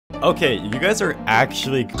Okay, you guys are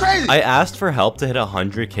actually crazy. I asked for help to hit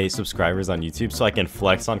 100K subscribers on YouTube so I can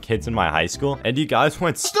flex on kids in my high school, and you guys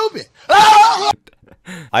went stupid. I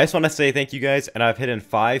just want to say thank you guys, and I've hidden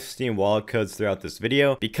 5 Steam wallet codes throughout this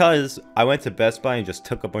video because I went to Best Buy and just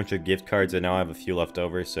took a bunch of gift cards, and now I have a few left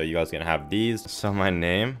over, so you guys are gonna have these. So my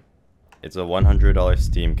name, it's a $100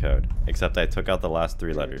 Steam code, except I took out the last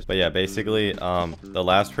 3 letters. But yeah, basically, the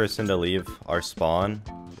last person to leave our spawn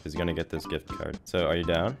is gonna get this gift card. So are you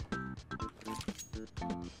down?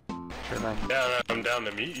 Yeah, I'm down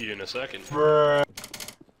to meet you in a second.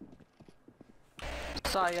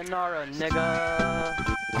 Sayonara,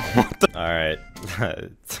 nigga. Alright.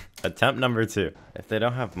 Attempt number 2. If they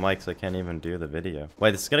don't have mics, I can't even do the video.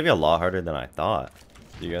 Wait, this is gonna be a lot harder than I thought.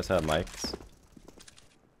 Do you guys have mics?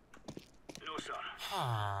 No, sir.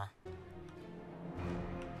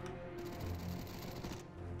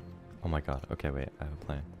 Oh my god. Okay, wait. I have a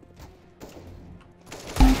plan.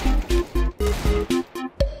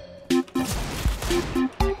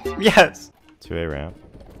 Yes! 2A ramp.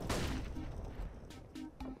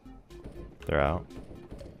 They're out.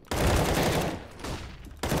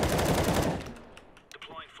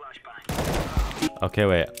 Okay,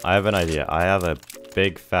 wait. I have an idea. I have a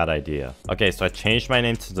big fat idea. Okay, so I changed my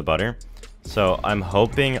name to TehButter. So I'm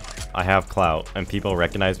hoping I have clout and people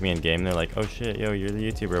recognize me in game. They're like, oh shit, yo, you're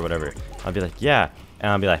the YouTuber or whatever. I'll be like, yeah.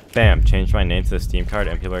 And I'll be like, bam, change my name to the Steam card.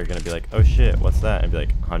 And people are gonna be like, oh shit, what's that? And be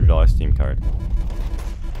like, $100 Steam card.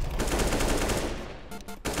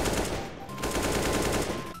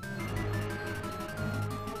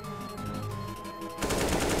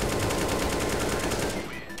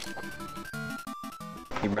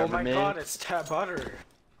 Oh my god, it's TehButter.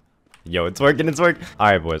 Yo, it's working, it's working.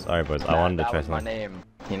 Alright boys, I wanted to try something. My name.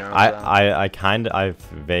 You know what I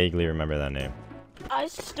vaguely remember that name. I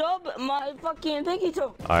stubbed my fucking pinky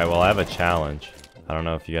toe. Alright, well I have a challenge. I don't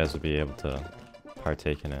know if you guys would be able to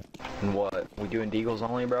partake in it. And what? We doing deagles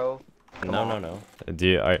only, bro? No.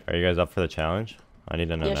 Are you guys up for the challenge? I need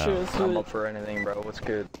to know now. Sure, I'm up for anything, bro. What's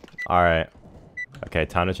good? Alright. Okay,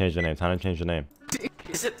 time to change the name.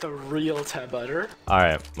 Is it the real TehButter?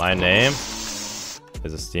 Alright, my name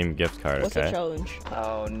is a Steam gift card, What's okay? the challenge?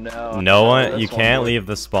 Oh no. No one, you can't leave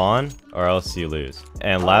the spawn or else you lose.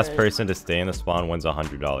 And last Alright. person to stay in the spawn wins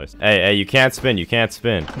 $100. Hey, you can't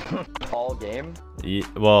spin. All game?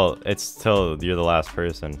 Well, it's till you're the last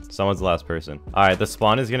person. Someone's the last person. Alright, the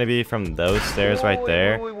spawn is gonna be from those stairs right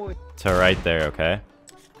there to right there, okay?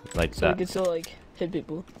 Like So that. we can still like hit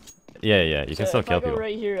people. Yeah, you can still kill If I go people.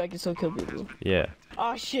 right here, I can still kill people. Yeah.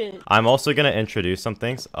 Oh shit. I'm also gonna introduce some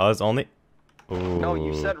things. I was only... Ooh. No,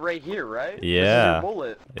 you said right here, right? Yeah. This is your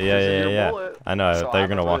bullet. Yeah. Bullet. I know, I So thought you were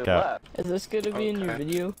gonna walk out. left. Is this gonna be in your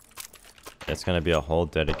video? It's gonna be a whole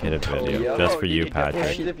dedicated video Yo, just for you, get friends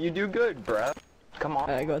Patrick. if you do good, bruh. Come on.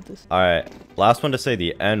 I got this. Alright, last one to say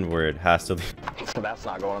the N word has to leave. So that's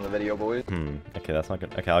not going on the video, boys. Okay, that's not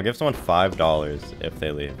good. Okay, I'll give someone $5 if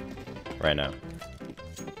they leave. Right now.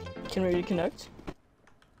 Can we reconnect?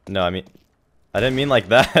 No, I didn't mean like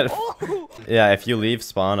that. Oh! Yeah, if you leave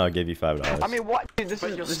spawn, I'll give you $5. I mean, what? Dude,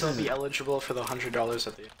 But you'll still be eligible for the $100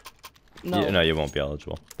 at the end. No. No, you won't be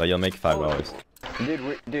eligible. But you'll make $5.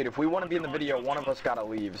 Dude, if we want to be in the video, one of us gotta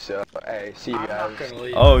leave. So, hey, see you I'm guys. not gonna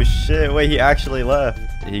leave. Oh shit, wait, he actually left.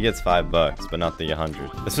 He gets $5, but not the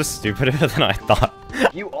 100. This was stupider than I thought.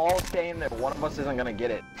 You all saying that one of us isn't gonna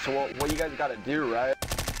get it. So what you guys gotta do, right?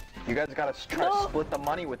 You guys gotta try to split the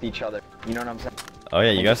money with each other. You know what I'm saying? Oh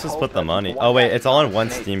yeah, you guys can split the money. Oh wait, it's all on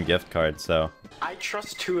one Steam gift card, so. I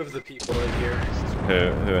trust 2 of the people in here.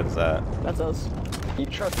 Who is that? That's us. You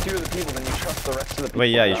trust 2 of the people, then you trust the rest of the people.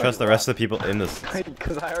 Wait, yeah, you trust the rest of the people in this.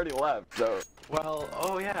 Because I already left, so. Well,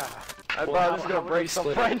 oh yeah. I Well, thought I was how gonna would break we some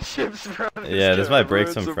split it? friendships, bro. Yeah, this might break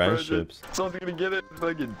some friendships. Someone's gonna get it,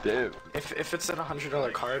 fucking damn. If it's a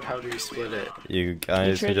 $100 card, how do we split it? You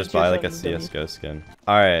guys can trade just it buy to like a somebody. CSGO skin.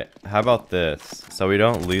 Alright, how about this? So we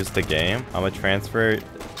don't lose the game, I'm gonna transfer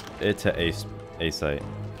it to A site.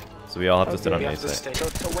 So we all have to sit on We A have to site. stay.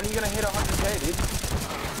 So when are you gonna hit 100K,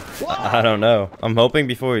 dude? I don't know. I'm hoping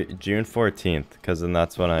before June 14th, because then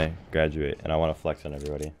that's when I graduate, and I want to flex on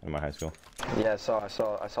everybody in my high school. Yeah, I saw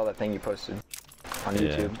that thing you posted on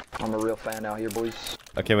Yeah. YouTube. I'm a real fan out here, boys.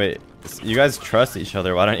 Okay, wait. You guys trust each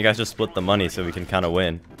other. Why don't you guys just split the money so we can kind of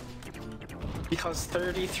win? Because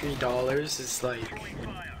 $33 is like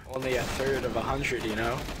only a third of 100, you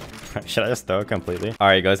know? Should I just throw it completely?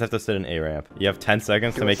 Alright, you guys have to sit in A ramp. You have 10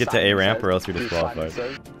 seconds to make it to A ramp or else you're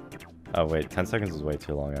disqualified. Oh wait, 10 seconds is way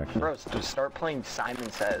too long actually. Bro, just start playing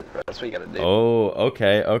Simon Says, bro. That's what you gotta do. Oh,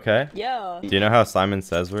 okay. Yeah. Do you know how Simon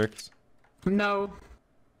Says works? No.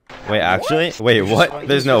 Wait, actually? Wait, what?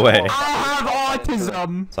 There's no way. I have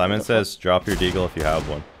autism. Simon says, drop your deagle if you have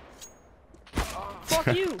one.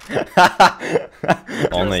 Fuck you.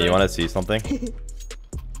 Only, you want to see something?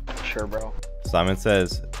 Sure, bro. Simon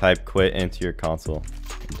says, type quit into your console.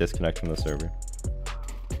 Disconnect from the server.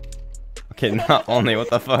 Okay, not only, what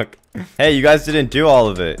the fuck? Hey, you guys didn't do all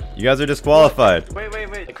of it. You guys are disqualified. Wait.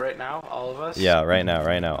 Like right now, all of us? Yeah, right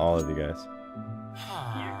now, all of you guys.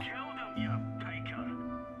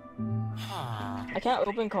 I can't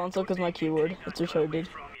open console because my keyboard. It's retarded.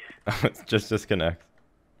 Just disconnect.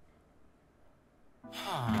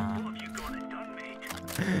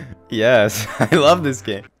 Yes, I love this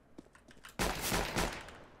game.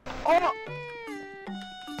 Oh!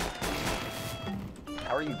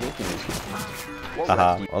 How are you dinking this?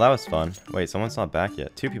 Haha, well that was fun. Wait, someone's not back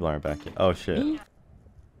yet. 2 people aren't back yet. Oh shit.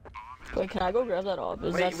 Wait, can I go grab that off?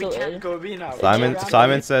 Is that Wait, we still can't A? go B now.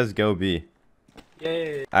 Simon says go B.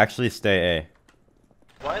 Yay. Actually stay A.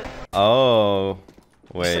 What? Oh,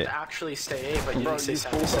 You wait. said actually stay A, but you Bro, didn't say you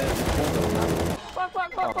Simon fooled said. them.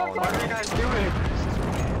 Fuck. Oh, What are you guys doing?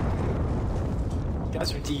 You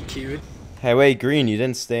guys are DQ'd. Hey, wait, Green, you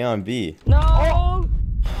didn't stay on B. No!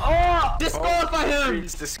 Oh! Disqualify him!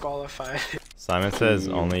 Green's disqualified. Simon says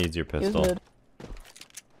only use your He was pistol. mid.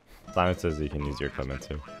 Simon says you can use your equipment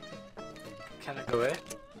too. Can I go A?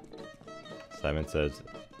 Simon says,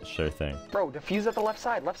 sure thing. Bro, defuse at the left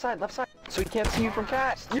side. So he can't see you from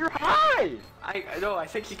cast. You're high! I know, I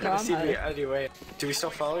think he No, couldn't I'm see me high. anyway. Do we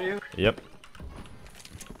still follow you? Yep.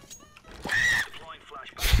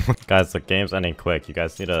 Guys, the game's ending quick. You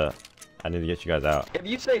guys need to... I need to get you guys out. If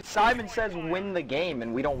you say Simon says win the game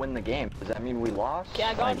and we don't win the game, does that mean we lost? Yeah,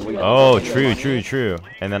 I got you. Oh, true.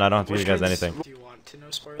 And then I don't have to give you guys anything. Do you want to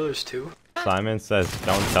know spoilers too? Simon says,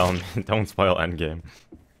 don't tell me, don't spoil endgame.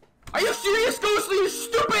 Are you serious, Ghostly, you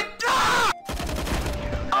stupid?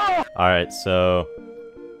 Alright, so...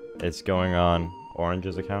 It's going on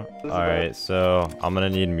Orange's account. Alright, so I'm gonna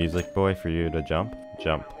need Music Boy for you to jump.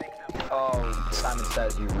 Jump. Oh, Simon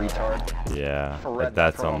says you retard. Yeah, I read that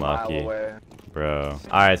that's from a mile unlucky. away. Bro.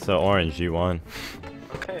 Alright, so Orange, you won.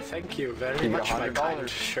 Okay, thank you very Give you much, my $100. kind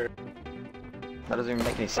sir. That doesn't even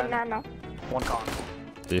make any sense. Banana. One con.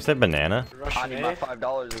 Did you say banana? I Russian need my A.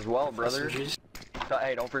 $5 as well, brother. SMGs.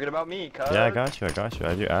 Hey, don't forget about me, cuz. Yeah, I got you. I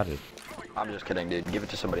had you added. I'm just kidding, dude. Give it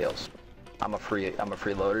to somebody else. I'm a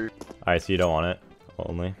freeloader. Alright, so you don't want it?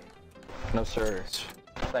 Only. No, sir.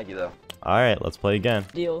 Thank you, though. Alright, let's play again.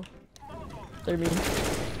 Deal. They're mean.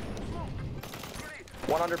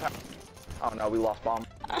 100 pounds. Oh no, we lost bomb.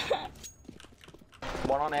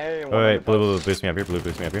 One on A and one Wait, on blue, boost me up here. Blue,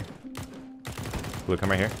 boost me up here. Blue,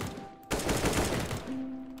 come right here.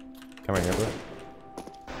 Come right here, blue.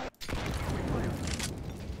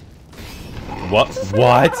 What?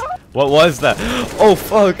 What was that? Oh,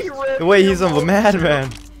 fuck. Wait, he's a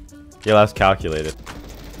madman. Yeah, that's calculated.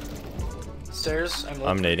 Stairs,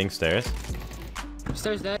 I'm nading stairs.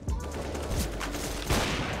 Stairs dead.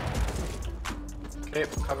 Okay,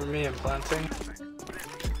 cover me, I'm planting.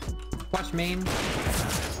 Watch main.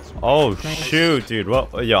 Oh, shoot, dude.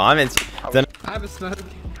 What? Yo, I'm in. Then I have a smoke.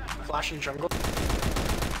 Flashing jungle.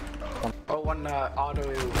 Oh, one auto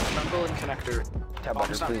jungle and connector. TehButter,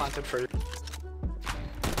 Bomb's not please. planted for you.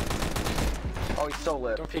 Oh, he's so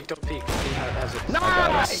lit. Don't peek, don't peek. He has it.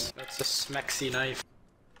 Nice! That's a smexy knife.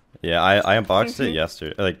 yeah, I unboxed it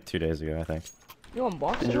yesterday, like 2 days ago, I think. You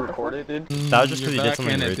unboxed Did you it? record it, dude? That was just because You're you did back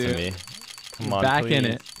something in it, rude to dude. me. Come on, Back please. in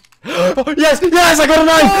it. Oh, yes, I got a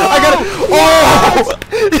knife! I got it! Oh!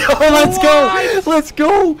 Yo, let's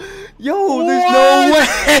go! Yo, there's no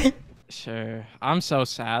way! Sure. I'm so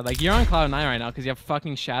sad. Like, you're on Cloud 9 right now because you have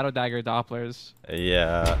fucking Shadow Dagger Dopplers.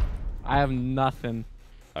 Yeah. I have nothing.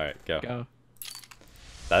 Alright, go. Go.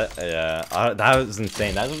 That, yeah, that was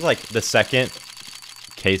insane. That was like the second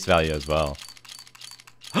case value as well.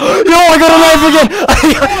 Yo, I got a knife again!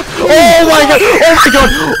 Oh my god!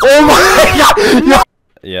 Oh my god! No.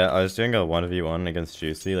 Yeah, I was doing a 1v1 against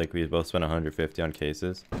Juicy. Like, we both spent 150 on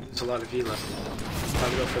cases. There's a lot of V left.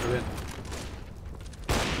 Time to go for the win.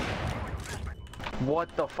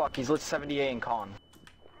 What the fuck? He's lit 78 in con.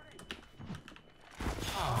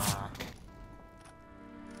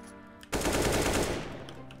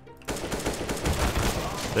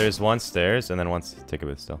 There's one stairs and then one take a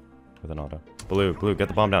bit still with an auto. Blue, get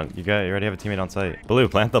the bomb down. You already have a teammate on site. Blue,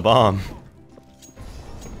 plant the bomb.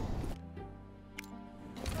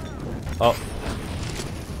 Oh.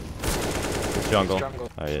 It's jungle. Jungle.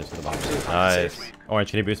 Oh, yeah, it's the bomb. Bomb's Nice. safe.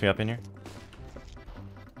 Orange, can you boost me up in here?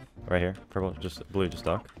 Right here. Purple, just blue, just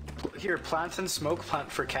duck. Here, plant and smoke, plant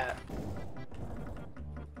for cat.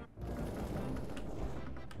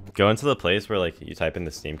 Go into the place where like you type in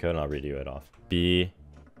the Steam code and I'll read you it off. B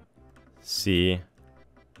C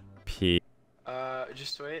P.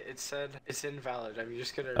 Just wait. It said it's invalid. I'm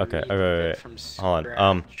just gonna Okay, read it wait. from Hold scratch.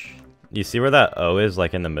 on. You see where that O is,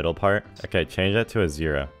 like in the middle part? Okay, change that to a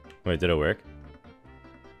 0. Wait, did it work?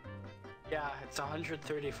 Yeah, it's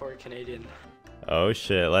 134 Canadian. Oh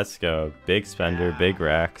shit, let's go. Big spender, Yeah. big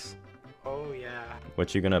racks. Oh yeah.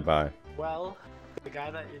 What you gonna buy? Well, the guy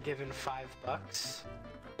that you're giving $5,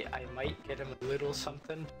 I might get him a little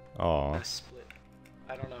something. Aw, A split.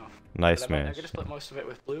 I don't know. nice But I'm man. gonna split most of it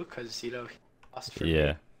with Blue, cause you know he lost for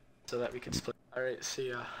Yeah. me, so that we could split. All right, see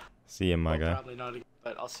ya. See you, my Well, guy. probably not again,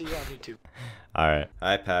 but I'll see you on YouTube. Alright.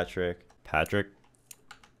 Hi, Patrick. Patrick?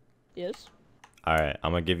 Yes. Alright,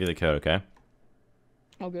 I'm gonna give you the code, okay?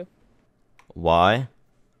 Okay. Y.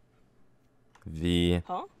 V.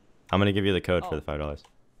 Huh? I'm gonna give you the code for Oh. the $5.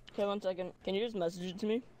 Okay, 1 second. Can you just message it to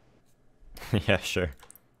me? Yeah, sure.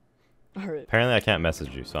 Alright. Apparently I can't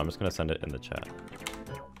message you, so I'm just gonna send it in the chat.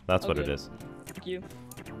 That's what it Okay. is. Thank you.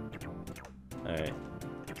 Alright.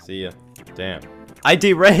 See ya. Damn. I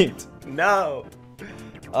deranked! No!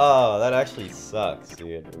 Oh, that actually sucks,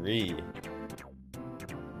 dude.